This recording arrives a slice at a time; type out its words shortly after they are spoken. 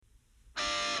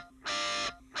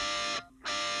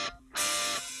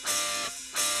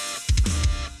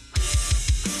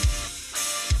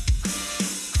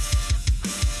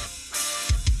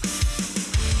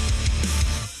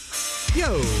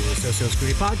So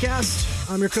Screwed Podcast.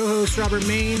 I'm your co-host, Robert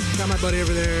Main. Got my buddy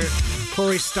over there,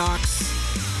 Corey Stocks.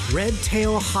 Red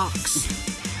tail hawks.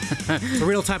 It's a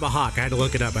real type of hawk. I had to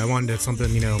look it up. I wanted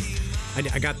something, I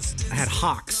had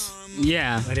hawks.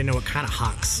 Yeah. I didn't know what kind of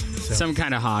hawks. So. Some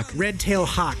kind of hawk. Red tail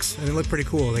hawks. And they look pretty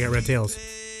cool. They got red tails.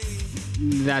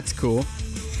 That's cool.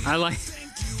 I like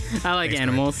Thanks,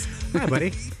 animals. Hi,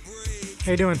 buddy.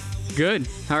 How you doing? Good.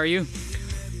 How are you?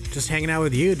 Just hanging out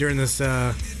with you during this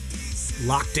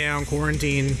lockdown,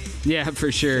 quarantine. Yeah,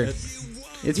 for sure. Shit.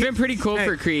 It's been pretty cool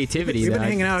for creativity. You've been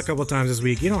hanging out a couple times this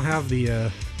week. You don't have the...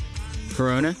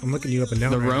 Corona? I'm looking you up and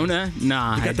down. The Rona?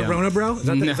 Nah, you got the Rona, bro? Is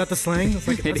that the slang?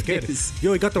 That's good.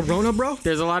 Yo, you got the Rona, bro?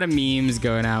 There's a lot of memes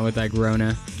going out with like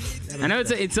Rona. I know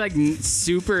it's like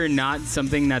super not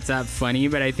something that's that funny,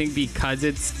 but I think because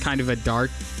it's kind of a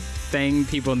dark thing,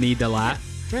 people need to laugh.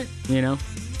 Yeah, right. You know?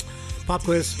 Pop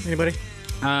quiz. Anybody?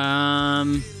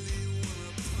 I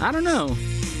don't know.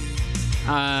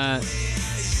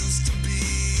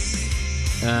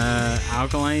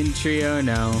 Alkaline Trio?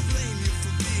 No.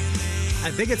 I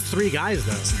think it's 3 guys,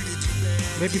 though.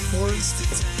 Maybe 4? I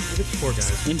think it's 4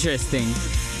 guys. Interesting.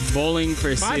 Bowling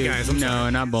for 5 Soup. guys, No,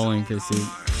 not Bowling for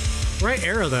Soup. Right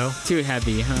arrow, though. Too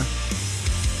heavy, huh?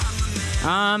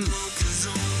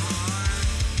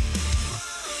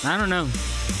 I don't know.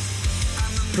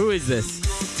 Who is this?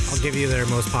 I'll give you their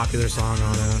most popular song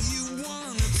on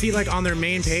See, like, on their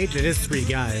main page, it is 3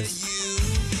 guys.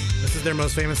 This is their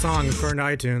most famous song, according to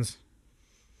iTunes.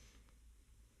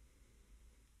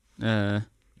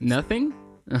 Nothing?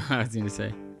 I was going to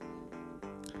say.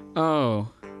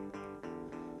 Oh.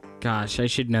 Gosh, I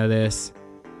should know this.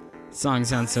 Song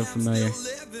sounds so familiar.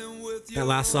 That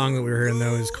last song that we were hearing,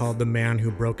 though, is called The Man Who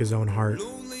Broke His Own Heart.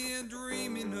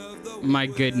 My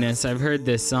goodness, I've heard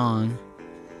this song.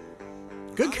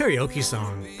 Good karaoke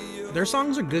song. Their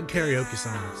songs are good karaoke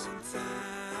songs.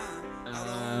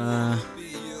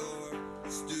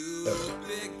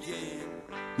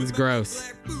 It's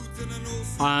gross.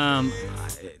 I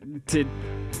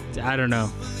don't know.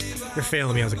 You're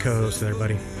failing me as a co-host there,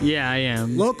 buddy. Yeah, I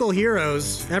am. Local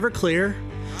heroes, Everclear.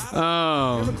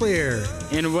 Oh. Everclear.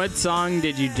 And what song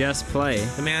did you just play?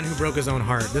 The Man Who Broke His Own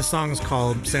Heart. This song's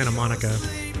called Santa Monica.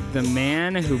 The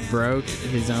Man Who Broke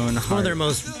His Own Heart. One of their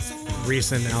most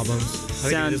recent albums.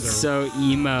 Sounds so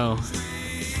emo.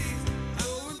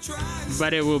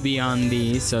 But it will be on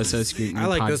the So Scrutiny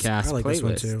podcast I like playlist. this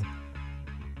one too.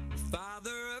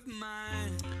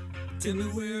 Tell me,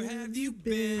 where have you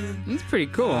been? It's pretty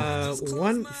cool. I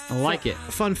like it.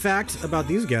 Fun fact about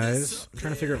these guys, I'm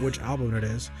trying to figure out which album it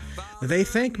is. They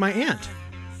thanked my aunt.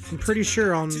 I'm pretty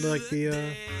sure on like the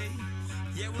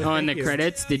in the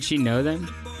credits, did she know them?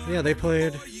 Yeah, they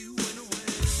played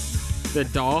The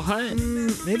Doll Hut?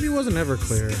 Maybe it wasn't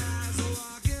Everclear.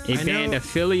 A band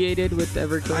affiliated with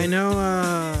Everclear? I know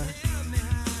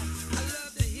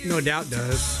No Doubt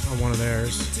does on one of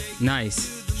theirs.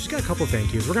 Nice. She's got a couple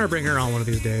thank yous. We're going to bring her on one of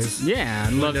these days. Yeah,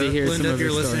 I'd love to hear some of her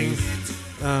stories.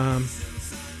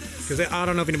 Because I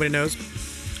don't know if anybody knows.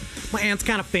 My aunt's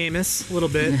kind of famous, a little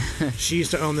bit. She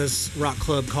used to own this rock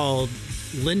club called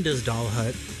Linda's Doll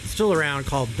Hut. It's still around,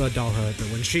 called The Doll Hut. But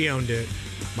when she owned it,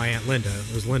 my Aunt Linda,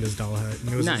 it was Linda's Doll Hut.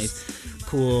 And it was nice. This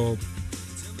cool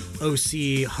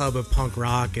OC hub of punk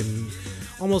rock. And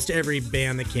almost every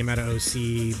band that came out of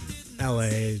OC...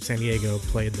 LA, San Diego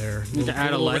played there. The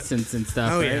adolescents and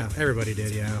stuff, right? Yeah. Everybody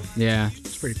did, yeah. Yeah.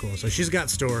 It's pretty cool. So she's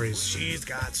got stories.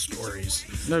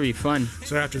 That'd be fun.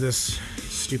 So after this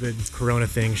stupid Corona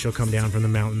thing, she'll come down from the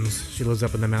mountains. She lives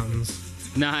up in the mountains.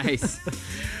 Nice.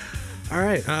 All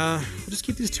right. We'll just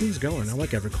keep these tunes going. I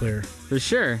like Everclear. For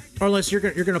sure. Or unless you're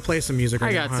gonna play some music.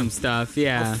 I got some stuff,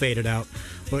 yeah. I'll fade it out.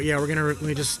 But yeah, let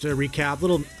me just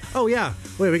recap. Oh, yeah.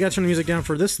 Wait, we got to turn the music down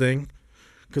for this thing.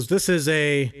 Because this is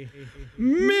a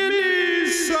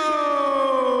Minisode.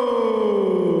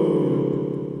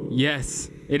 Yes,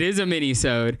 it is a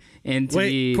Minisode. And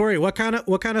wait, Corey, what kind of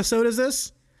sode is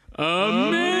this? A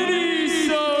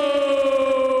Minisode.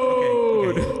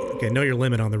 Okay, know your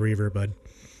limit on the reverb, bud.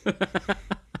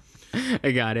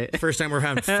 I got it. First time we're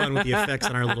having fun with the effects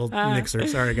on our little mixer.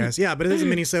 Sorry, guys. Yeah, but it is a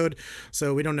Minisode,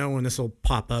 so we don't know when this will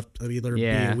pop up. It'll either be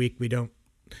a week we don't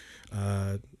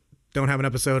have an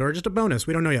episode or just a bonus.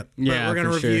 We don't know yet. Yeah, but we're going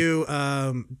to review,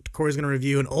 Corey's going to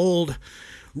review an old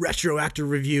retroactive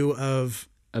review of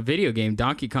a video game,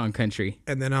 Donkey Kong Country.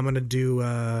 And then I'm going to do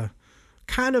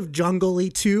kind of Jungle-y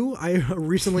too. I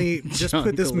recently just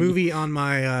put this movie on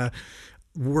my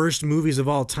worst movies of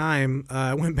all time.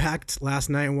 I went back last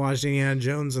night and watched Indiana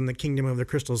Jones and the Kingdom of the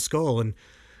Crystal Skull, and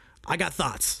I got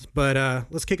thoughts. But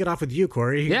let's kick it off with you,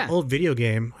 Corey. Yeah. Old video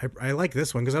game. I like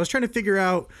this one because I was trying to figure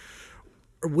out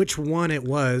which one it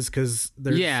was because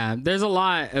there's a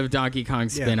lot of Donkey Kong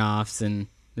spin-offs, and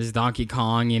there's Donkey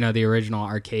Kong, the original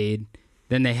arcade.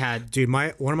 Then they had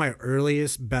one of my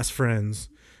earliest best friends,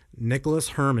 Nicholas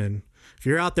Herman. If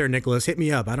you're out there, Nicholas, hit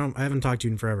me up. I haven't talked to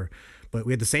you in forever, but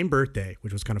we had the same birthday,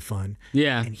 which was kind of fun.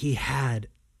 Yeah, and he had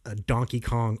a Donkey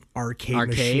Kong arcade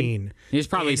machine. He's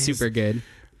probably super good.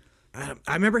 I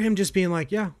remember him just being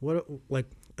like, "Yeah, what like."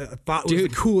 I thought it was the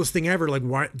coolest thing ever. Like,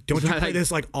 why don't you play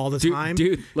this like all the time?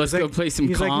 Dude, let's go play some Kong.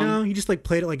 He's like, no, he just like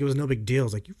played it like it was no big deal.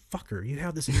 It's like, you fucker, you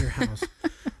have this in your house.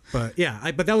 But yeah,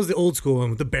 but that was the old school one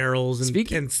with the barrels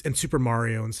and Super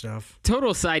Mario and stuff.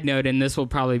 Total side note, and this will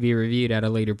probably be reviewed at a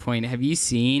later point. Have you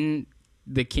seen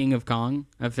The King of Kong,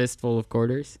 A Fistful of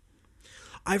Quarters?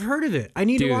 I've heard of it. I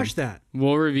need to watch that.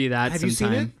 We'll review that Have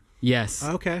sometime. You seen it? Yes.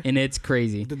 Okay. And it's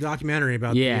crazy. The documentary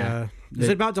about is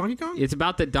it about Donkey Kong? It's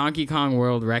about the Donkey Kong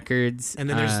World Records. And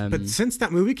then but since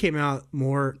that movie came out,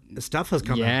 more stuff has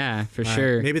come out. Yeah, for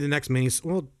sure. Maybe the next do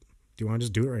you want to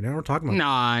just do it right now? We're talking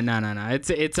about No.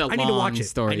 It's a long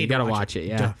story. You gotta watch it.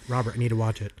 Yeah, duh, Robert, I need to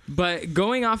watch it. But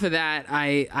going off of that,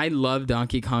 I loved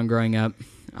Donkey Kong growing up.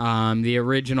 The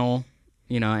original,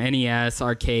 NES,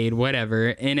 arcade,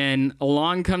 whatever. And then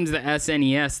along comes the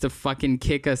SNES to fucking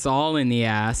kick us all in the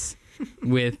ass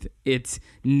with its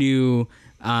new,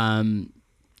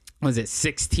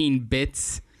 16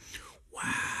 bits?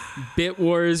 Wow. Bit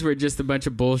Wars were just a bunch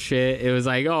of bullshit. It was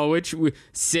like, which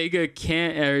Sega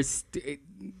can, or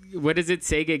what is it?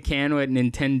 Sega can what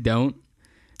Nintendo don't?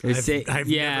 I've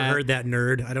never heard that,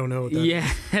 nerd. I don't know what that is.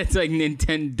 It's like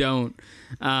Nintendo don't.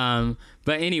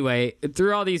 But anyway,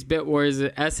 through all these Bit Wars,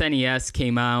 SNES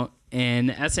came out, and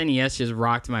SNES just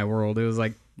rocked my world. It was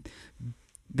like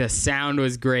the sound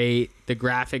was great, the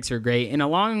graphics were great, and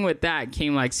along with that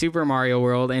came like Super Mario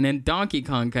World and then Donkey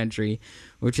Kong Country,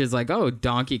 which is like,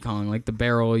 Donkey Kong, like the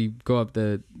barrel, you go up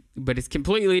but it's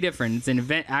completely different. It's an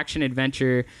action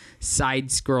adventure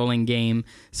side-scrolling game.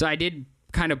 So I did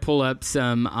kind of pull up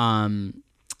some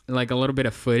like a little bit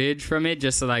of footage from it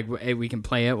just so like we can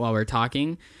play it while we're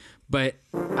talking. But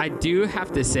I do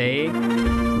have to say,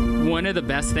 one of the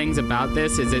best things about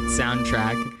this is its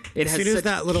soundtrack. It has such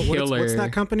that little killer. What's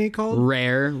that company called?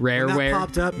 Rareware. When that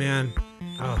popped up, man.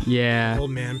 Oh, yeah.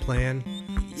 Old man playing.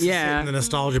 It's hitting the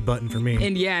nostalgia button for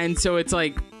me. And so it's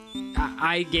like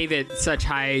I gave it such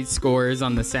high scores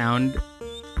on the sound,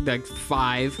 like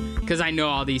 5, because I know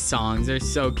all these songs. They're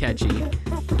so catchy.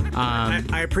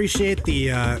 I appreciate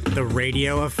the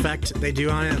radio effect they do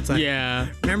on it. It's like,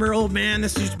 remember, old man,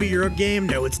 this used to be your game?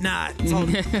 No, it's not. It's all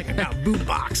like about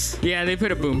boombox. Yeah, they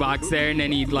put a boombox there, and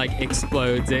then he like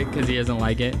explodes it because he doesn't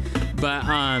like it. But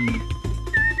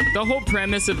the whole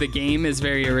premise of the game is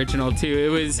very original too. It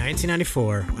was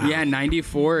 1994. Wow. Yeah,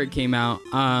 94 it came out.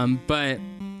 But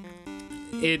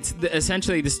it's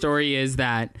essentially the story is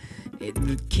that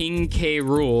King K.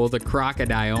 Rool, the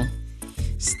crocodile,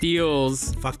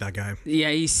 steals... Fuck that guy.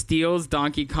 Yeah, he steals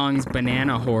Donkey Kong's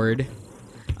banana hoard.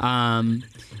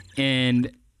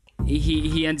 And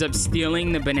he ends up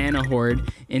stealing the banana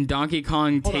hoard, and Donkey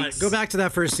Kong takes... Go back to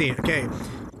that first scene. Okay.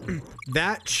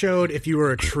 That showed if you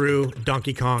were a true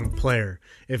Donkey Kong player.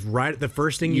 If the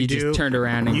first thing you do... just turned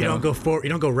around and you don't go forward, you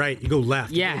don't go right, you go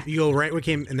left. Yeah. You go right where it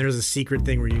came, and there's a secret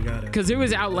thing where you gotta... Because it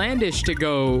was outlandish to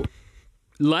go...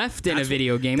 left in a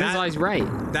video game. It was always right.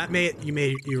 That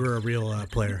you were a real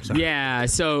player. Sorry. Yeah,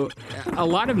 so a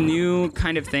lot of new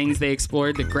kind of things they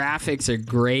explored. The graphics are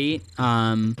great.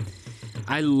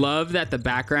 I love that the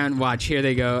background. Watch, here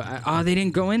they go. They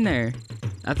didn't go in there.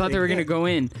 I thought they were gonna go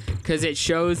in because it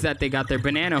shows that they got their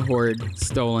banana hoard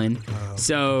stolen.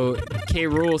 So K.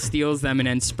 Rool steals them and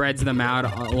then spreads them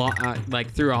out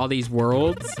like through all these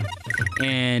worlds,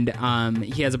 and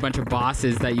he has a bunch of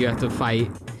bosses that you have to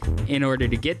fight in order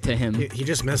to get to him. He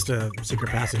just missed a secret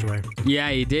passageway. Yeah,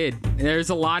 he did. There's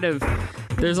a lot of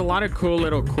cool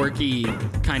little quirky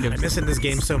kind of... I'm missing this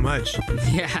game so much.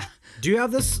 Yeah. Do you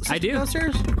have this I do.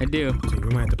 downstairs? I do. Dude,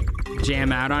 we might have to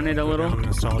jam out on it a little. Down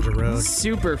nostalgia road.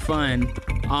 Super fun.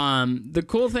 The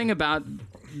cool thing about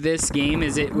this game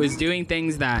is it was doing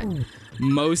things that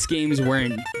most games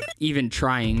weren't even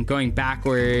trying. Going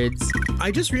backwards. I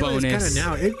just realized kind of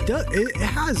now it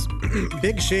has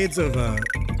big shades of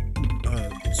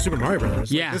Super Mario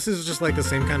Brothers. Yeah. This is just like the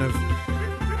same kind of...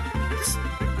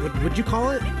 What would you call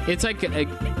it? It's like a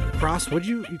cross.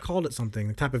 You called it something?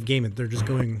 The type of game that they're just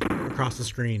going across the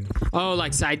screen. Oh,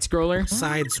 like side scroller?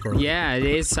 Side scroller. Yeah, it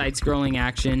is side scrolling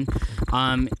action.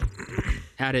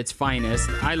 At its finest.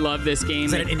 I love this game.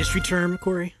 Is that an industry term,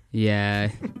 Corey?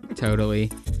 Yeah,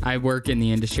 totally. I work in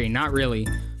the industry. Not really.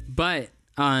 But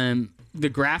the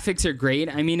graphics are great.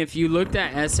 I mean, if you looked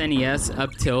at SNES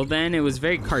up till then, it was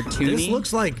very cartoony. This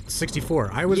looks like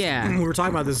 64. When we were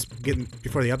talking about this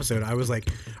before the episode, I was like,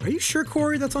 are you sure,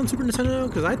 Corey, that's on Super Nintendo?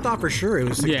 Because I thought for sure it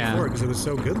was 64 because it was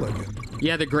so good looking.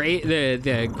 Yeah, the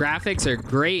graphics are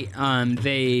great.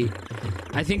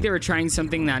 I think they were trying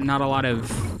something that not a lot of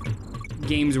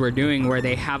games were doing, where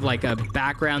they have like a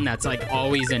background that's like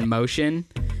always in motion,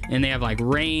 and they have like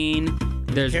rain.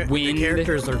 There's wind. The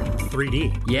characters are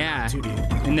 3D. Yeah,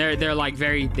 2D. And they're like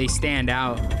they stand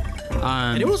out.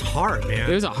 And it was hard, man.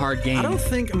 It was a hard game. I don't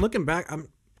think, I'm looking back,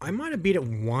 I might have beat it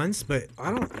once, but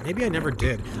maybe I never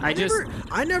did.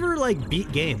 I never like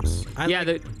beat games.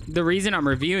 The reason I'm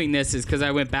reviewing this is because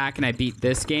I went back and I beat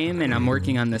this game, and I'm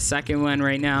working on the second one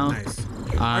right now. Nice.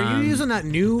 Are you using that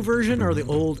new version or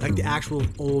the actual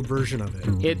old version of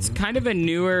it? It's kind of a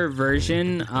newer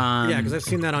version. Yeah, because I've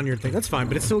seen that on your thing. That's fine,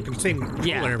 but it's still the same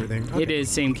controller and everything. Okay. It is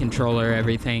same controller,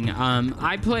 everything.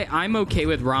 I'm okay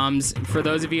with ROMs. For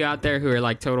those of you out there who are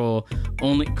like total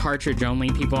cartridge only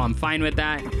people, I'm fine with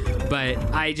that. But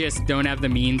I just don't have the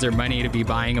means or money to be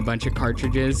buying a bunch of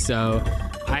cartridges, so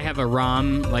I have a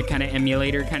ROM, like kind of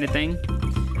emulator kind of thing.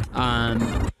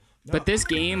 But this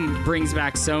game brings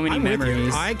back so many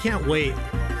memories. I can't wait.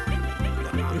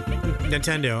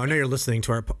 Nintendo, I know you're listening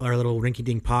to our little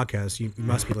rinky-dink podcast. You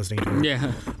must be listening to it.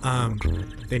 Yeah.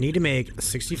 They need to make a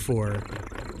 64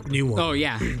 new one. Oh,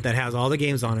 yeah. That has all the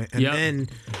games on it. And then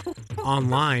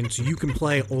online, so you can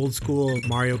play old school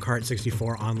Mario Kart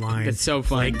 64 online. It's so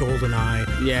fun. Play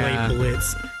GoldenEye. Yeah. Play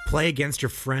Blitz. Play against your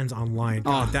friends online.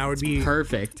 God, that would be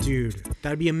perfect. Dude, that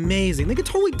would be amazing. They could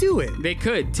totally do it. They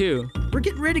could, too. We're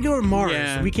getting ready to go to Mars.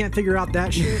 Yeah. We can't figure out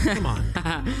that shit. Come on.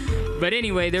 But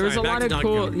anyway, there was a lot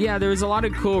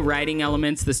of cool writing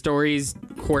elements. The story's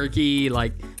quirky.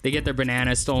 Like, they get their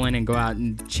banana stolen and go out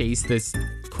and chase this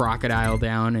crocodile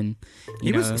down. And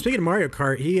speaking of Mario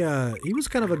Kart, he was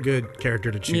kind of a good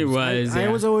character to choose. He was. I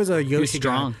was always a Yoshi he was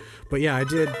strong. guy. But yeah, I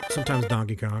did sometimes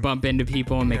Donkey Kong. Bump into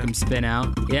people and make them spin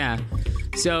out. Yeah.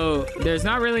 So there's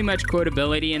not really much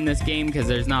quotability in this game because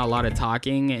there's not a lot of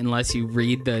talking unless you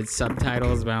read the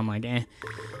subtitles. But I'm like,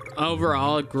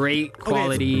 Overall, great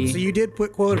quality. Okay, so you did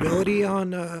put quotability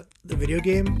on the video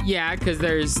game? Yeah, because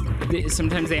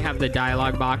sometimes they have the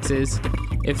dialogue boxes.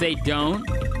 If they don't,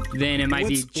 then it might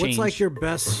be changed. What's like your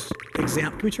best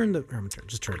example? Can we turn the...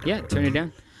 just turn it down. Yeah, turn it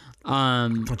down.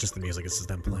 Not just the music, it's just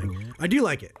them playing. I do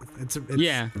like it. It's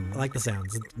yeah. I like the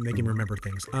sounds. It's making me remember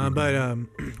things. But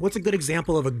what's a good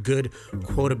example of a good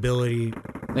quotability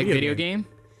video game?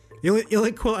 The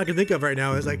only quote I can think of right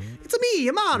now is like, "It's me,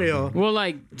 Mario." Well,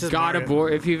 like just God of War.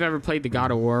 If you've ever played the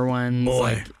God of War ones,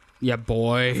 boy.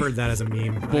 Boy. I've heard that as a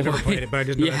meme. Boy. I never played it, but I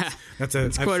just know that's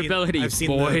it's quotability.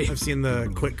 I've seen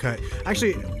the quick cut.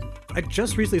 Actually, I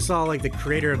just recently saw like the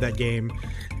creator of that game.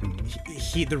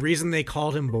 The reason they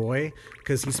called him Boy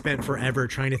because he spent forever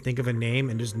trying to think of a name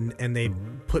and they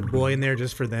put Boy in there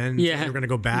just for then. Yeah, so they were gonna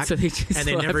go back, so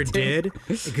they never did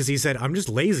because he said, "I'm just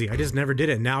lazy. I just never did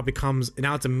it." Now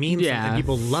it's a meme. Yeah, and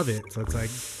people love it. So it's like,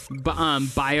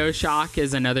 BioShock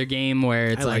is another game where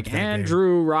it's like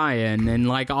Andrew Ryan and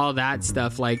like all that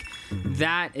stuff. Like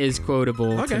that is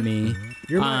quotable to me.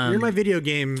 You're my video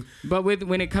game. But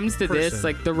when it comes to this,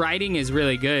 like the writing is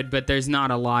really good, but there's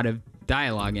not a lot of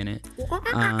dialogue in it.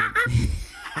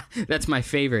 That's my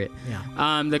favorite.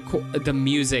 Yeah. The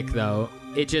music though,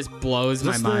 it just blows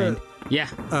my mind.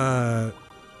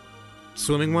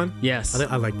 Swimming one? Yes.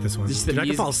 I like this one. Just I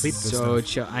can fall asleep to this stuff.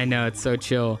 Chill. I know, it's so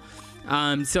chill.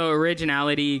 So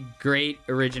originality, great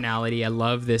originality. I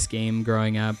love this game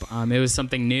growing up. It was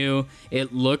something new.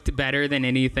 It looked better than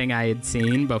anything I had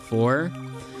seen before.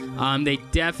 They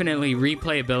definitely,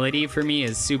 replayability for me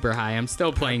is super high. I'm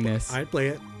still playing this. I'd play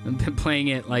it. I've been playing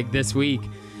it like this week.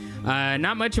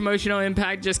 Not much emotional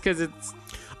impact just because it's...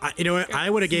 you know what? I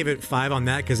would have gave it 5 on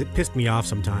that because it pissed me off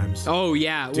sometimes. Oh,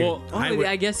 yeah. Dude, well,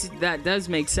 I guess that does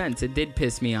make sense. It did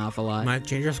piss me off a lot. Might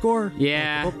change your score.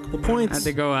 Yeah. A couple points. Had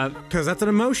to go up. Because that's an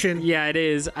emotion. Yeah, it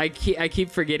is. I keep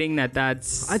forgetting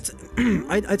that's... I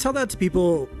tell that to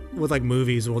people with like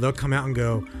movies. Well, they'll come out and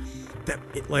go, did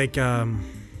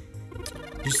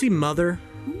you see Mother?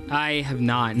 I have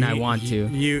not, and I want to.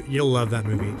 You'll love that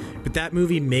movie. But that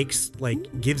movie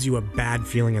gives you a bad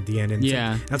feeling at the end. And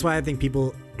that's why I think a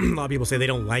lot of people say they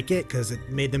don't like it because it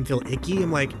made them feel icky.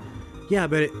 I'm like, yeah,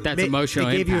 but that's emotional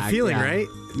it gave impact, you a feeling, right?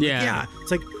 Yeah. Yeah.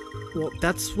 It's like, well,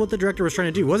 that's what the director was trying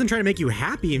to do. He wasn't trying to make you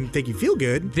happy and make you feel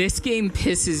good. This game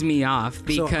pisses me off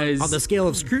because... So on the scale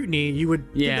of scrutiny, you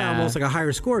would give that almost like a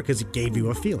higher score because it gave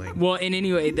you a feeling. Well, and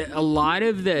anyway, a lot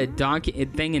of the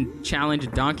challenge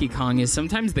of Donkey Kong is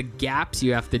sometimes the gaps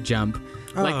you have to jump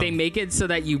Like they make it so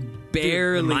that you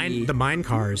barely. Dude, the mine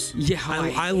cars. Yeah,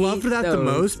 I loved that the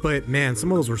most, but man,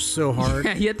 some of those were so hard.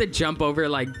 Yeah, you have to jump over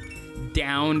like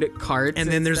downed carts, and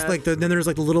then there's stuff. like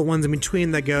the little ones in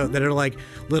between that are like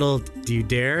little. Do you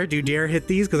dare hit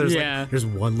these? Because there's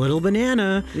one little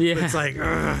banana. Yeah, but it's like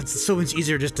it's so much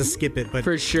easier just to skip it. But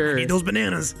for sure, I need those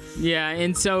bananas. Yeah,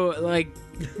 and so like.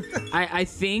 I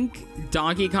think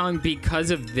Donkey Kong, because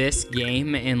of this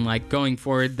game and like going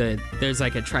forward, there's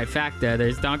like a trifecta.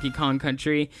 There's Donkey Kong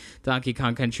Country, Donkey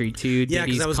Kong Country 2,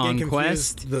 Diddy's Kong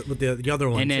Quest, with the other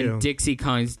one, and then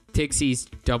Dixie's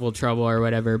Double Trouble or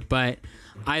whatever. But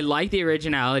I like the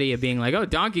originality of being like, oh,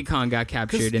 Donkey Kong got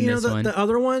captured in this one. The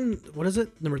other one, what is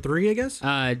it? Number 3, I guess.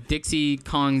 Dixie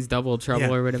Kong's Double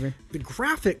Trouble or whatever. The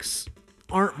graphics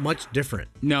aren't much different.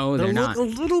 No, they're not. A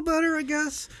little better, I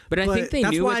guess. But I think they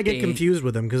that's knew why I get confused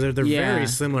with them, because they're very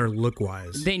similar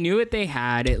look-wise. They knew what they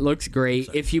had. It looks great.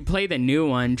 If you play the new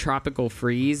one, Tropical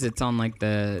Freeze, it's on like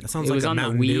the. That sounds like on the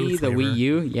Wii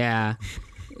U. Yeah,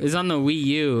 it was on the Wii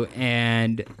U,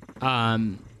 and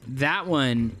that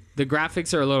one, the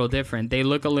graphics are a little different. They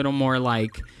look a little more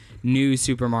like new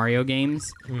Super Mario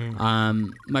games,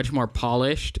 much more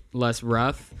polished, less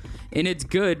rough. And it's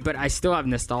good, but I still have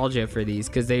nostalgia for these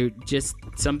because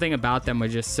something about them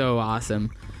was just so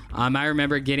awesome. I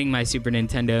remember getting my Super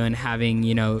Nintendo and having,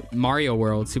 Mario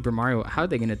World, Super Mario. How are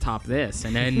they going to top this?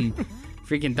 And then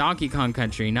freaking Donkey Kong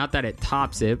Country. Not that it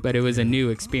tops it, but it was a new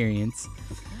experience.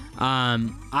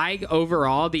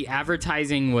 Overall, the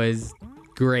advertising was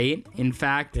great. In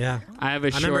fact, I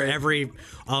remember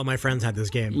all my friends had this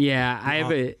game. Yeah,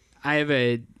 I have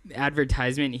a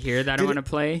advertisement here that I want to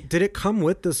play. Did it come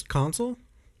with this console?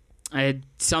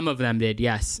 Some of them did,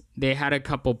 yes. They had a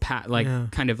couple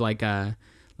kind of like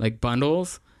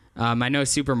bundles. I know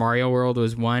Super Mario World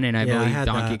was one, and I believe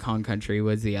Donkey Kong Country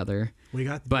was the other.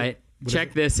 But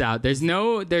check this out. There's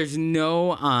no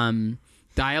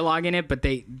dialogue in it, but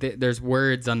there's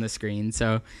words on the screen,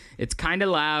 so it's kind of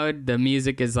loud. The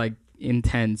music is like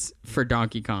intense for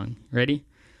Donkey Kong. Ready?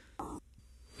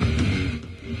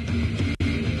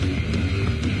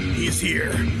 He's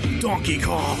here, Donkey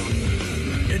Kong.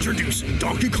 Introducing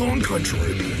Donkey Kong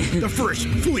Country, the first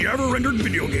fully ever rendered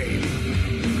video game.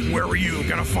 Where are you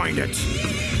gonna find it?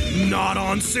 Not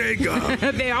on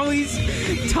Sega. They always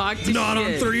talk to Not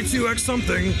on 32X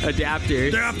something.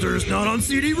 Adapters, not on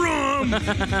CD-ROM.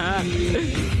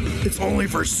 It's only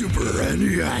for Super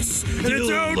NES. And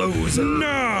it's out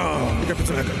now.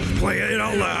 Play it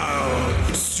out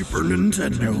loud. Super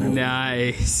Nintendo.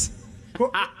 Nice.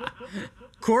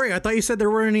 Corey, I thought you said there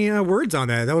weren't any words on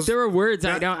that. There were words.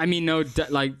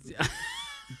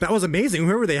 That was amazing.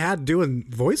 Whoever they had doing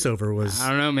voiceover was... I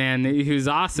don't know, man. He was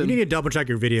awesome. You need to double check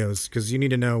your videos because you need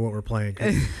to know what we're playing.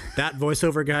 That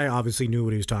voiceover guy obviously knew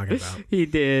what he was talking about. He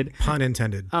did. Pun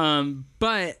intended.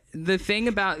 But the thing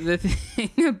about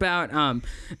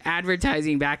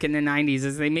advertising back in the 90s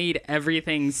is they made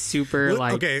everything super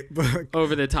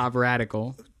over the top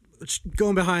radical.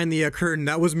 Going behind the curtain,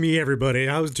 that was me, everybody.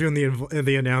 I was doing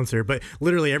the announcer, but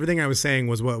literally everything I was saying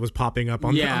was what was popping up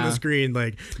on the screen,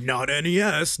 like not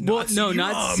NES. Not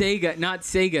Sega, not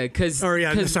Sega, because sorry,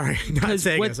 not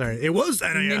Sega. Sorry, it was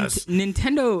NES.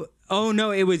 Nintendo. Oh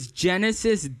no, it was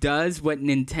Genesis does what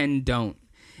Nintendo don't.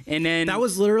 And then that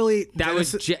was literally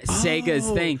Sega's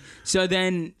thing. So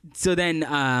then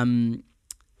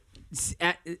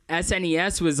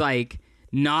SNES was like,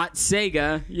 not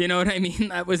Sega, you know what I mean?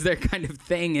 That was their kind of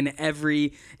thing in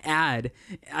every ad.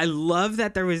 I love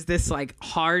that there was this like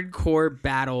hardcore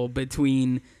battle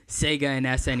between Sega and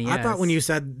SNES. I thought when you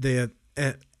said the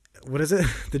what is it?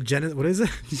 What is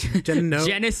it?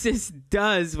 Genesis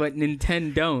does what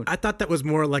Nintendo don't. I thought that was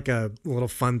more like a little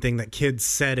fun thing that kids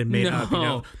said and made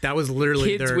up. That was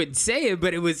literally kids would say it,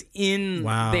 but it was in.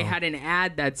 Wow. They had an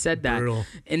ad that said that,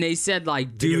 and they said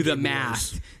like do the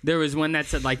math. There was one that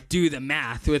said like do the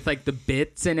math with like the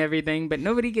bits and everything, but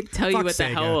nobody could tell you what the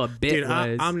hell a bit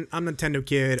was. I'm a Nintendo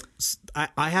kid.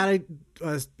 I had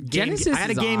a Genesis. I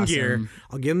had a Game Gear.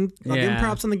 I'll give him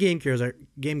props on the Game Gear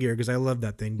because I love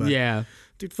that thing. But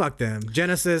dude, fuck them.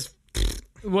 Genesis.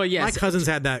 Well, yes. My cousins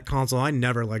had that console. I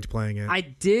never liked playing it. I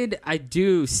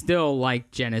do still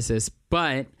like Genesis,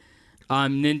 but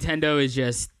Nintendo is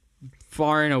just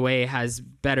far and away has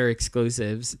better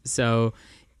exclusives. So,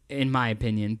 in my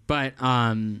opinion, but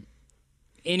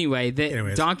anyway,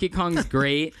 Donkey Kong's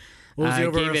great. I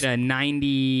gave it a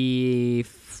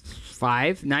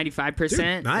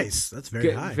 95%. Nice. That's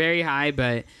very high. Very high,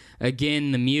 but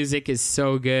again, the music is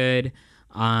so good.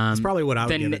 That's probably what I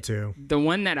would give it to. The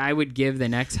one that I would give the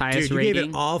next highest you rating.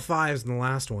 Gave it all 5s in the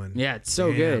last one. Yeah, it's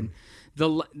so good.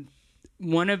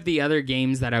 one of the other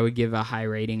games that I would give a high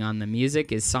rating on the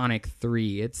music is Sonic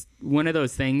 3. It's one of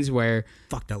those things where...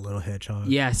 Fuck that little hedgehog.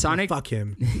 Yeah, Sonic... Fuck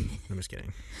him. I'm just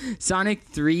kidding. Sonic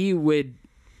 3 would...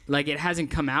 Like, it hasn't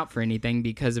come out for anything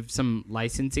because of some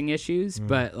licensing issues,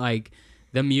 but, like,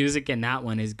 the music in that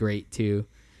one is great, too.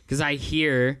 Because I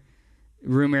hear...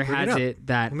 Rumor has it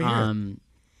that...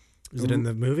 Is it in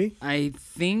the movie? I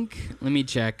think... Let me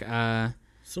check.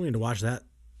 Still need to watch that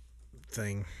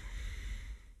thing.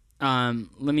 Let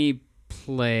me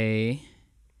play.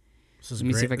 Let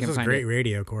me see if I can find it. This is great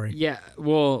radio, Corey. Yeah,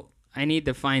 well, I need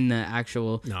to find the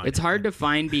actual. No, it's hard to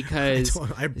find because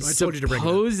I told you to bring it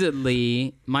up.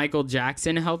 Supposedly Michael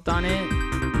Jackson helped on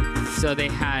it, so they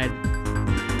had.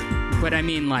 But I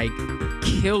mean, like,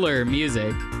 killer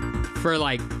music for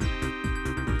like,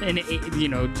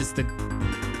 just a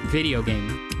video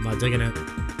game. I'm not digging it.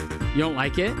 You don't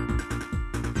like it?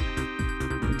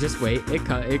 Just wait.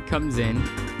 It comes in.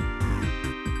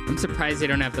 I'm surprised they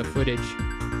don't have the footage.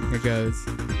 Here goes.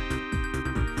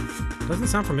 Doesn't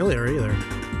sound familiar either.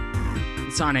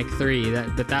 Sonic 3.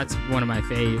 That's one of my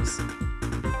faves.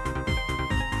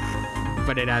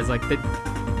 But it has like the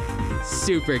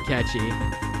super catchy.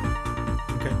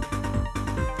 Okay.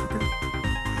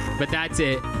 But that's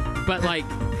it. But like,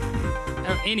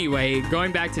 anyway,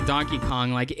 going back to Donkey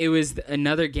Kong, like it was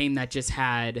another game that just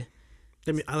had.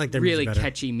 I like their really music better.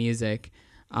 Catchy music.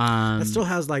 It still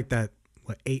has like that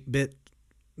 8-bit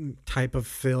type of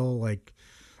feel, like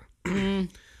probably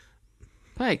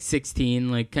like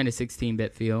 16, like kind of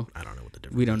 16-bit feel. I don't know what the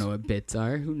difference. We don't know what bits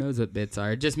are. Who knows what bits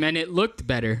are? It just meant it looked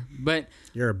better. But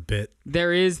you're a bit.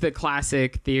 There is the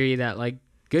classic theory that like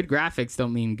good graphics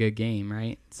don't mean good game,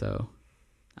 right? So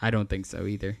I don't think so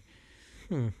either.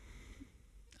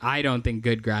 I don't think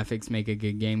good graphics make a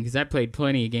good game because I played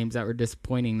plenty of games that were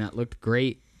disappointing that looked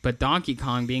great. But Donkey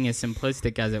Kong, being as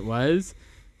simplistic as it was,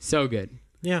 so good.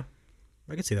 Yeah,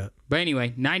 I can see that. But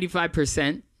anyway,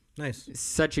 95%. Nice.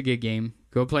 Such a good game.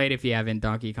 Go play it if you haven't.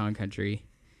 Donkey Kong Country,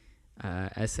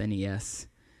 SNES.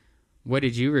 What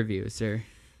did you review, sir?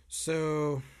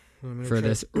 So, for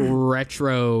this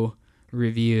retro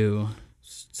review.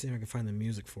 Let's see if I can find the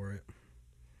music for it.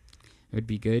 It would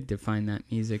be good to find that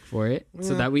music for it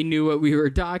so that we knew what we were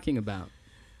talking about.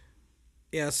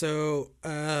 Yeah, so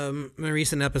in a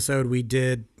recent episode, we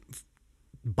did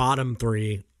bottom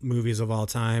 3 movies of all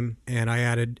time, and I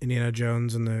added Indiana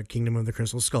Jones and the Kingdom of the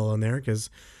Crystal Skull in there because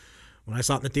when I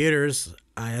saw it in the theaters,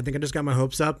 I think I just got my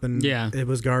hopes up, and it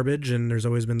was garbage, and there's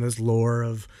always been this lore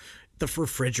of the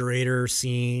refrigerator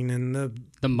scene and the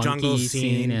jungle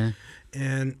scene. Yeah.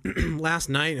 And last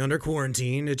night, under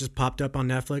quarantine, it just popped up on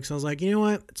Netflix. I was like, you know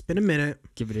what? It's been a minute.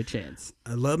 Give it a chance.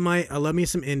 I love me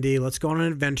some indie. Let's go on an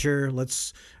adventure. And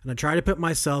I try to put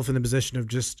myself in the position of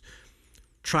just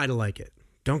try to like it.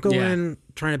 Don't go in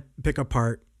trying to pick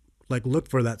apart, like look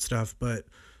for that stuff, but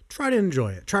try to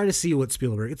enjoy it. Try to see what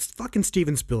Spielberg. It's fucking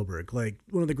Steven Spielberg, like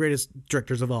one of the greatest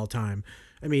directors of all time.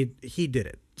 I mean, he did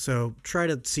it. So try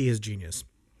to see his genius.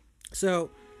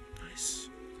 So, nice.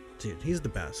 Dude, he's the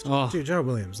best. Oh. Dude, John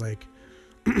Williams, like,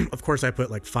 of course I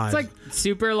put like 5. It's like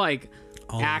super like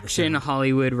all action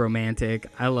Hollywood romantic.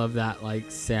 I love that like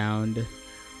sound.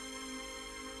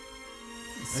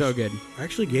 So good. I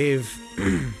actually gave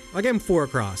him 4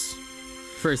 across.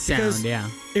 For sound,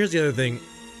 because here's the other thing.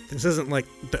 This isn't like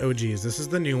the OGs. This is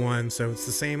the new one, so it's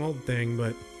the same old thing,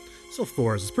 but still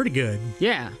 4s. It's pretty good.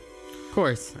 Yeah, of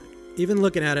course. Even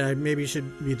looking at it, I maybe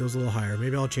should beat those a little higher.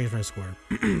 Maybe I'll change my score.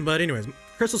 But anyways,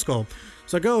 Crystal Skull.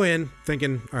 So I go in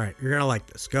thinking, all right, you're going to like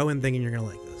this. Go in thinking you're going to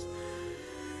like this.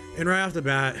 And right off the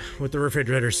bat, with the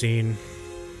refrigerator scene,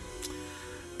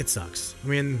 it sucks. I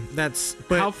mean, but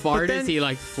how far does he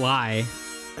like fly?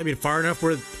 I mean, far enough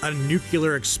where a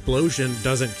nuclear explosion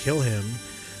doesn't kill him.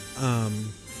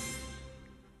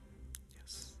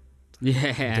 Yes.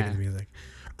 Yeah. The music.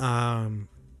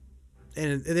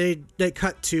 And they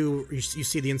cut to, you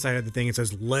see the inside of the thing. It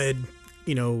says lead,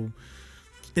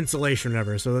 insulation or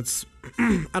whatever. So that's,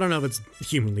 I don't know if it's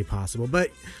humanly possible.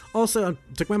 But also, I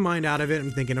took my mind out of it.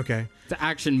 I'm thinking, okay. It's an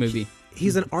action movie.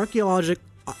 He's an archaeological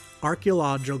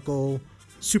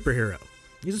superhero.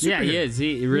 He's a superhero. Yeah, he is.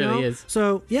 He really is.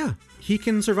 So, yeah, he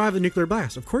can survive a nuclear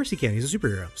blast. Of course he can. He's a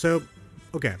superhero. So,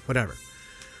 okay, whatever.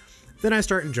 Then I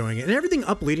start enjoying it, and everything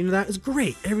up leading to that is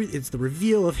great. It's the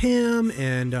reveal of him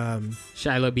and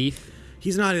Shia LaBeouf.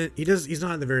 He's not in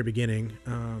the very beginning.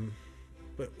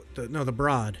 But the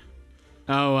broad.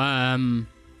 Oh, I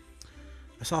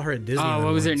saw her at Disney. Oh,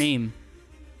 what was her name?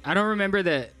 I don't remember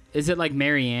the. Is it like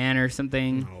Marianne or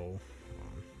something? No,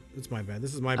 it's my bad.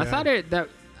 This is my bad.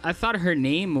 I thought her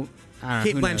name.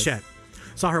 Kate Blanchett.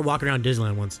 Saw her walking around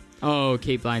Disneyland once. Oh,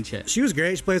 Kate Blanchett. She was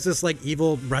great. She plays this like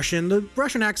evil Russian. The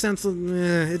Russian accents,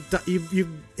 you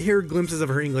hear glimpses of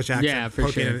her English accent Yeah, for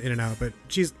poking sure. in and out, but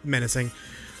she's menacing.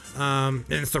 And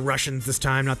it's the Russians this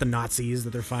time, not the Nazis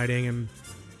that they're fighting. And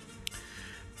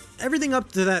everything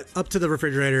up to the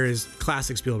refrigerator is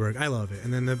classic Spielberg. I love it.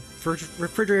 And then the first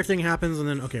refrigerator thing happens, and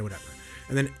then okay, whatever.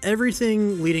 And then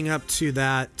everything leading up to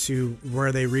that, to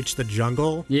where they reach the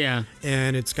jungle. Yeah.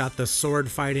 And it's got the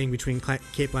sword fighting between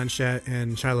Kate Blanchett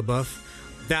and Shia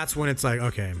LaBeouf. That's when it's like,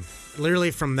 okay,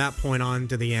 literally from that point on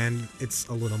to the end, it's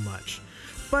a little much.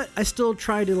 But I still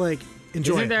try to like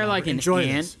enjoy. Isn't there like an ant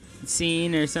this.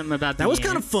 scene or something about that? Was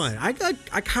kind of fun. I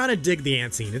kind of dig the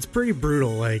ant scene. It's pretty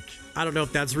brutal. Like, I don't know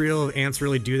if that's real. If ants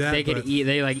really do that. They could eat.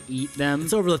 They like eat them.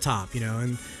 It's over the top, you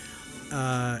know.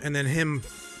 And then him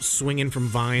swinging from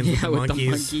vines with the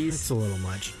monkeys. It's a little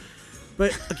much.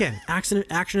 But again, action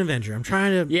adventure. I'm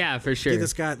trying to for sure.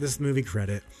 give this movie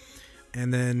credit.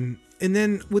 And then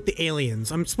with the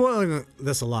aliens, I'm spoiling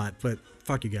this a lot, but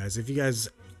fuck you guys. If you guys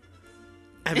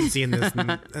haven't seen this,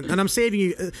 and I'm saving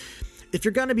you, if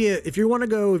you want to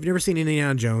go, if you've never seen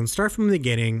Indiana Jones, start from the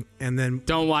beginning, and then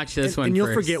don't watch this one, and you'll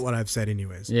first. forget what I've said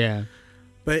anyways. Yeah,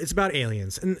 but it's about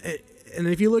aliens, and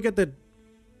if you look at the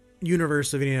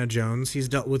universe of Indiana Jones, he's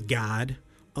dealt with God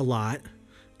a lot,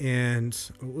 and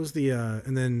what was the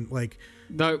and then like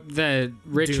the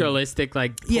ritualistic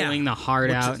like pulling the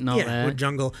heart out and all that. With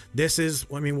jungle. This is,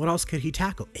 I mean, what else could he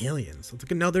tackle? Aliens. It's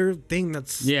like another thing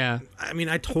that's I mean,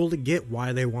 I totally get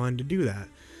why they wanted to do that.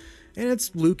 And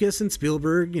it's Lucas and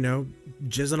Spielberg, you know,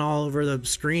 jizzing all over the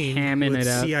screen, hamming with it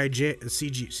up.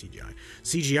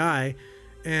 CGI,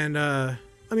 and I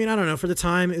mean, I don't know. For the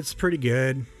time, it's pretty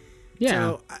good. Yeah.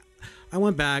 So I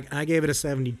went back and I gave it a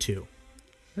 72.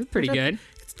 That's pretty good.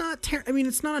 It's not. I mean,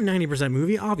 it's not a 90%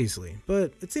 movie, obviously,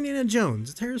 but it's Indiana Jones.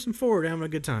 It's Harrison Ford having a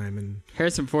good time, and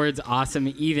Harrison Ford's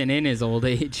awesome even in his old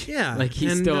age. Yeah, like he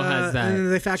still has that and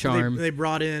the fact charm. That they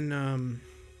brought in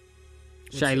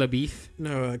Shia LaBeouf.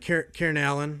 No, Karen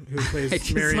Allen, who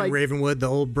plays Marion like, Ravenwood, the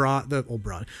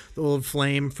old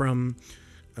flame from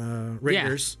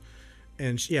Raiders.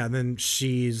 And then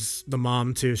she's the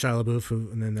mom to Shia LaBeouf,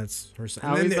 and then that's her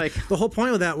son. And then the whole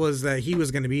point of that was that he was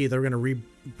going to be, they were going to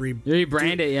rebrand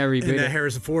it, reboot and it.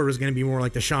 Harrison Ford was going to be more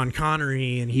like the Sean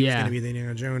Connery, and he was going to be the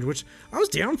Indiana Jones, which I was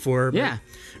down for. But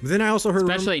then I also heard,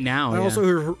 now, I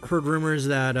also heard rumors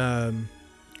that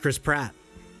Chris Pratt,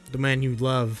 the man you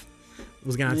love,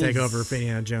 was going to take over for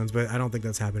Indiana Jones, but I don't think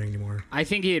that's happening anymore. I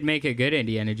think he'd make a good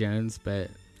Indiana Jones, but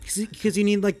because you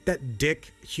need like that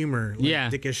dick humor,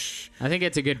 like dickish. I think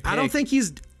it's a good pick. I don't think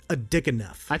he's a dick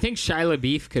enough. I think Shia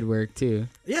LaBeouf could work too.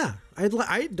 Yeah,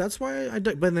 that's why I.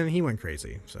 But then he went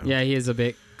crazy. So yeah, he is a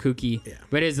bit kooky. Yeah,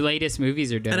 but his latest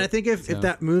movies are dope. And I think if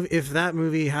that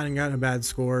movie hadn't gotten bad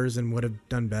scores and would have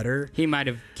done better, he might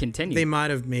have continued. They might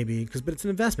have maybe but it's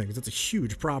an investment because it's a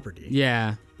huge property.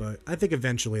 Yeah, but I think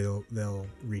eventually they'll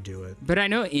redo it. But I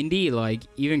know Indy, like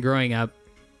even growing up.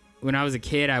 When I was a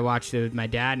kid, I watched it with my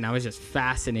dad, and I was just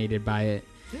fascinated by it.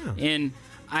 Yeah. And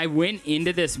I went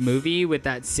into this movie with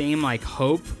that same like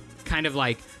hope, kind of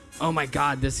like, oh my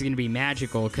god, this is gonna be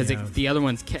magical, because the other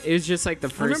ones, it was just like the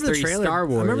first three Star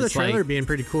Wars. I remember the trailer being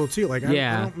pretty cool too. Like, I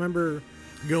don't remember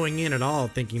going in at all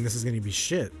thinking this is gonna be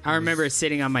shit. I remember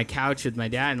sitting on my couch with my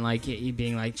dad and like he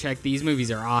being like, check, these movies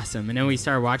are awesome. And then we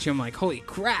started watching them, like, holy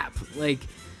crap! Like,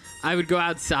 I would go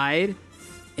outside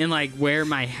and like wear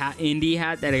my indie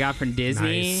hat that I got from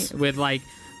Disney with like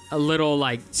a little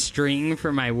like string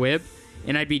for my whip,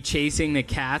 and I'd be chasing the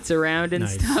cats around and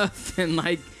stuff, and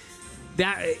like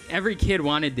that every kid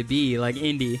wanted to be like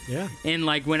Indy. Yeah. And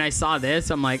like when I saw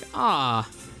this, I'm like, kind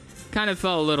of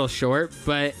fell a little short,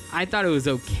 but I thought it was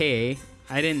okay.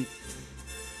 I didn't,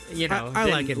 I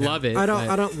like it. Love it. I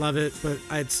don't love it, but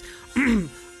it's.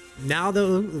 Now,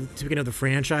 though, speaking of the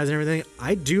franchise and everything,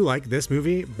 I do like this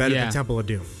movie better than Temple of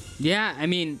Doom. Yeah, I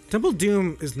mean... Temple of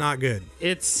Doom is not good.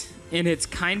 It's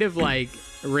kind of, like,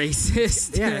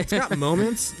 racist. Yeah, it's got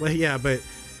moments. But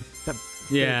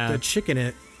the chick in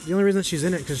it, the only reason she's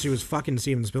in it because she was fucking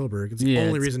Steven Spielberg. It's the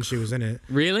only reason she was in it.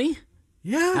 Really?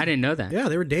 Yeah. I didn't know that. Yeah,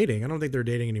 they were dating. I don't think they're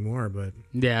dating anymore, but...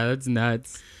 Yeah, that's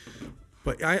nuts.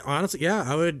 But I honestly,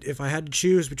 I would, if I had to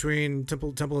choose between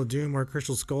Temple of Doom or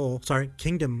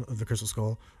Kingdom of the Crystal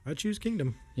Skull, I'd choose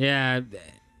Kingdom. Yeah,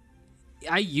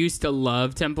 I used to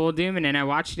love Temple of Doom, and then I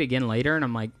watched it again later, and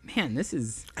I'm like, man,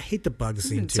 I hate the bug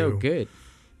scene too. So good.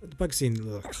 The bug scene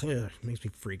makes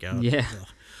me freak out. Yeah.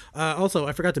 Also,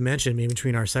 I forgot to mention in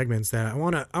between our segments that I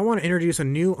want to introduce a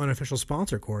new unofficial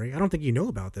sponsor, Corey. I don't think you know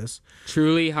about this.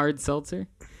 Truly Hard Seltzer.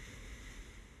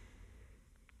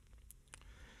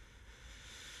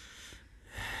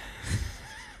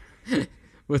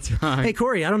 What's wrong? Hey,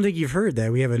 Corey, I don't think you've heard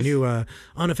that we have a new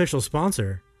unofficial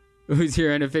sponsor. Who's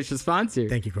your unofficial sponsor?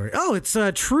 Thank you, Corey. Oh, it's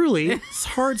Truly. It's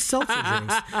hard seltzer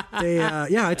drinks. They,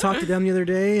 I talked to them the other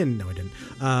day, and no, I didn't.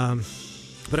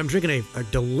 But I'm drinking a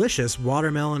delicious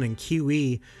watermelon and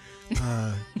kiwi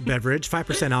beverage,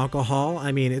 5% alcohol.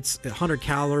 I mean, it's 100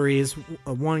 calories,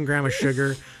 1 gram of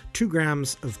sugar, 2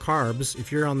 grams of carbs.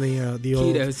 If you're on the old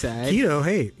keto side. Keto,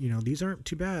 hey, these aren't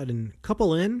too bad. And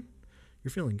couple in,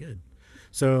 you're feeling good.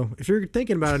 So if you're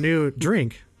thinking about a new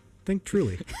drink, think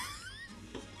Truly.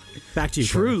 Back to you,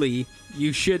 Corey. Truly,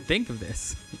 you should think of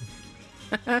this.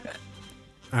 All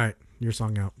right, your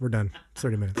song out. We're done. It's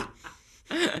 30 minutes.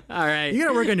 All right. You got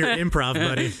to work on your improv,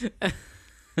 buddy.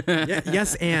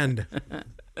 Yes, and.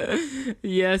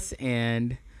 Yes,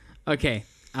 and. Okay.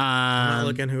 I'm not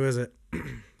looking. Who is it?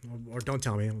 Or don't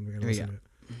tell me. I'm going to listen to it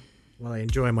while I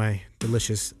enjoy my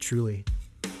delicious Truly.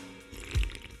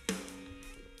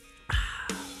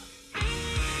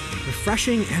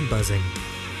 Refreshing and buzzing.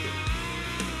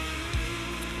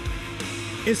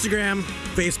 Instagram,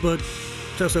 Facebook,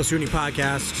 So Sunni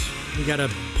Podcast. We got a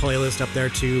playlist up there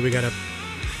too. We gotta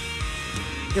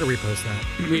repost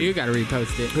that. We do gotta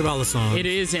repost it. We have all the songs. It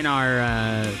is in our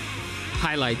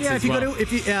highlights. Yeah, as if you well. go to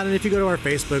if you go to our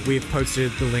Facebook, we've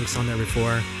posted the links on there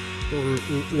before.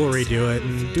 We'll redo it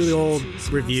and do the old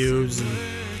reviews and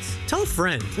tell a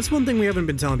friend. That's one thing we haven't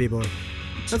been telling people.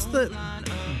 That's the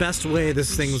best way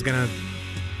this thing's gonna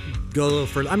go a little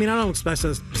further. I mean, I don't expect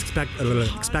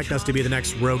us to be the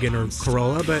next Rogan or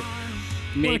Corolla, but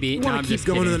maybe we want to keep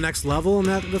going to the next level, and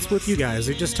that's with you guys.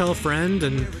 You just tell a friend,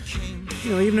 and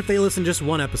even if they listen just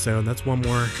one episode, that's one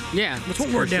more. Yeah, that's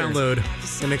one more download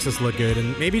that makes us look good,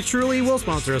 and maybe Truly will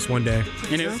sponsor us one day.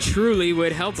 And it truly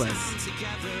would help us.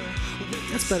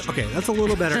 That's better. Okay, that's a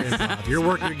little better improv.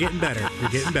 You're getting better. You're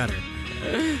getting better.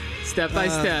 Step by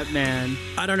step, man.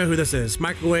 I don't know who this is.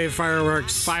 Microwave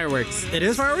Fireworks. Fireworks. It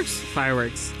is Fireworks?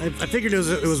 Fireworks. I figured it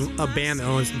was a band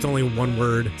that it's only one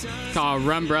word. Called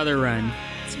Run Brother Run.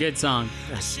 It's a good song.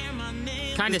 Kind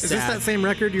of sad. Is this that same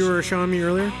record you were showing me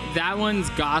earlier? That one's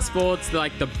gospel. It's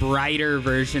like the brighter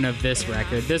version of this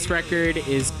record. This record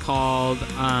is called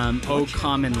Oh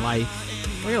Common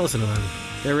Life. I gotta listen to them.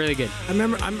 They're really good. I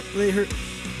remember they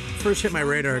first hit my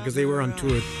radar because they were on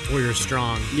tour with Warrior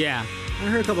Strong. Yeah. I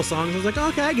heard a couple songs. I was like, oh,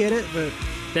 okay, I get it. But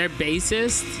their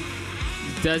bassist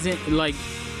doesn't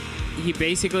he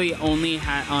basically only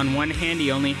on one hand he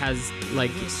only has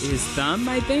like his thumb,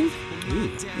 I think.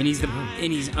 Ooh. And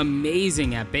he's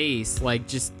amazing at bass. Like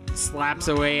just slaps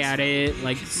away at it.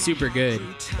 Like super good.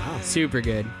 Wow. Super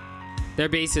good. Their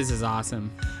bassist is awesome.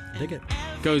 I dig it.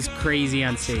 Goes crazy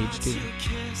on stage too.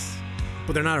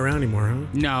 But they're not around anymore, huh?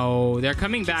 No, they're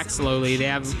coming back slowly.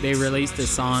 They released a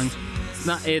song.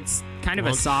 It's kind of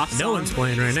a soft song. No one's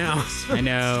playing right now. I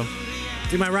know.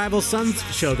 Dude, my Rival Sons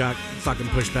show got fucking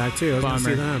pushed back too. I was gonna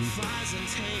see them.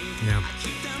 Yeah.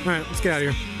 All right, let's get out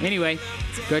of here. Anyway,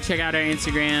 go check out our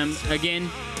Instagram.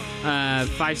 Again,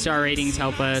 5-star ratings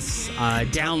help us.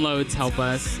 Downloads help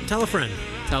us. Tell a friend.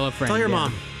 Tell a friend. Tell your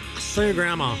mom. Tell your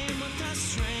grandma.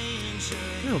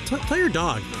 No, tell your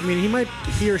dog. I mean,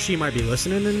 he or she might be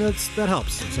listening, and that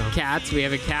helps. So. Cats. We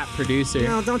have a cat producer.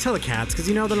 No, don't tell the cats, because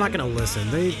they're not going to listen.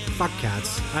 They fuck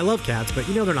cats. I love cats, but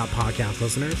they're not podcast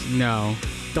listeners. No.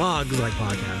 Dogs like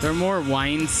podcasts. They're more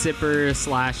wine sipper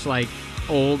 / like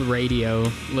old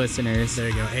radio listeners. There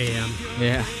you go, AM.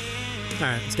 Yeah. All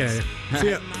right, let's get out of here. See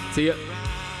ya. See ya.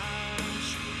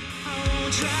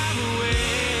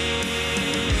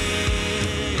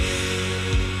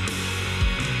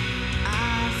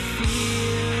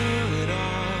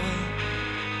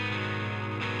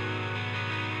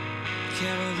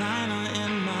 Carolina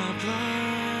in my blood.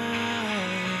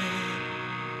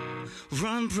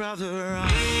 Run, brother, run.